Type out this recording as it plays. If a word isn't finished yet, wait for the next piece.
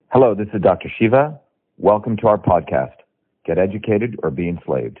Hello, this is Dr. Shiva. Welcome to our podcast, Get Educated or Be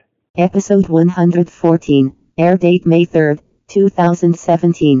Enslaved. Episode 114, air date May 3rd,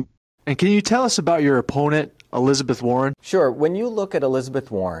 2017. And can you tell us about your opponent, Elizabeth Warren? Sure. When you look at Elizabeth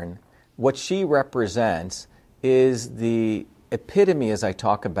Warren, what she represents is the epitome, as I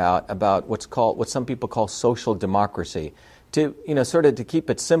talk about what some people call social democracy. To keep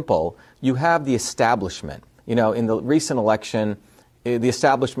it simple, you have the establishment. In the recent election, the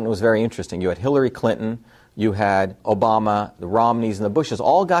establishment was very interesting. You had Hillary Clinton, you had Obama, the Romneys, and the Bushes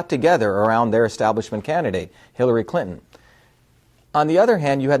all got together around their establishment candidate, Hillary Clinton. On the other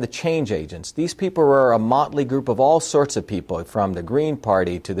hand, you had the change agents. These people were a motley group of all sorts of people, from the Green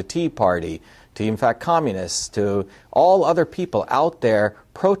Party to the Tea Party to, in fact, communists, to all other people out there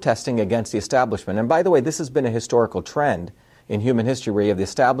protesting against the establishment. And by the way, this has been a historical trend in human history, where you have the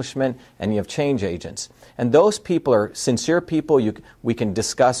establishment and you have change agents. And those people are sincere people. We can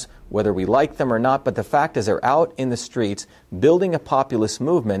discuss whether we like them or not, but the fact is they're out in the streets building a populist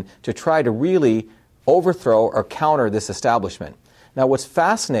movement to try to really overthrow or counter this establishment. Now, what's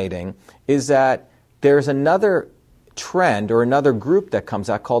fascinating is that there's another trend or another group that comes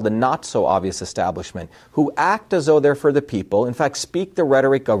out called the not-so-obvious establishment, who act as though they're for the people, in fact speak the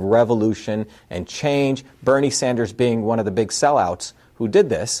rhetoric of revolution and change, Bernie Sanders being one of the big sellouts who did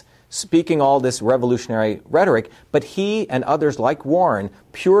this, speaking all this revolutionary rhetoric, but he and others like Warren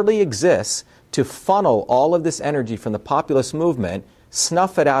purely exists to funnel all of this energy from the populist movement,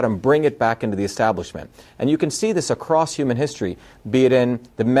 snuff it out and bring it back into the establishment. And you can see this across human history, be it in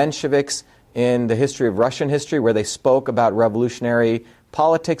the Mensheviks, in the history of Russian history, where they spoke about revolutionary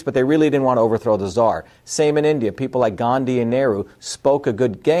politics, but they really didn't want to overthrow the Tsar. Same in India. People like Gandhi and Nehru spoke a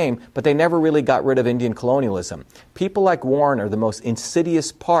good game, but they never really got rid of Indian colonialism. People like Warren are the most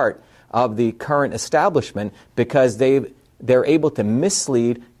insidious part of the current establishment because they're able to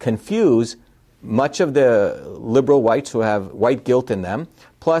mislead, confuse much of the liberal whites who have white guilt in them,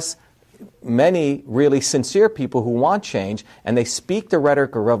 plus many really sincere people who want change, and they speak the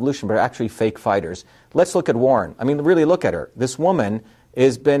rhetoric of revolution, but are actually fake fighters. Let's look at Warren. I mean, really look at her. This woman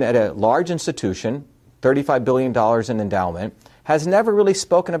has been at a large institution, $35 billion in endowment, has never really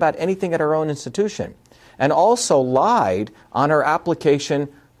spoken about anything at her own institution, and also lied on her application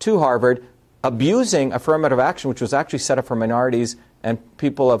to Harvard, abusing affirmative action, which was actually set up for minorities and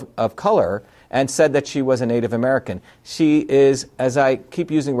people of color, and said that she was a Native American. She is, as I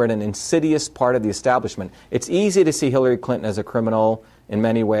keep using the word, an insidious part of the establishment. It's easy to see Hillary Clinton as a criminal in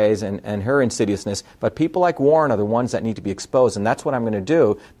many ways and her insidiousness, but people like Warren are the ones that need to be exposed, and that's what I'm going to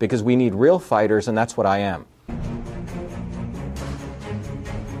do, because we need real fighters, and that's what I am.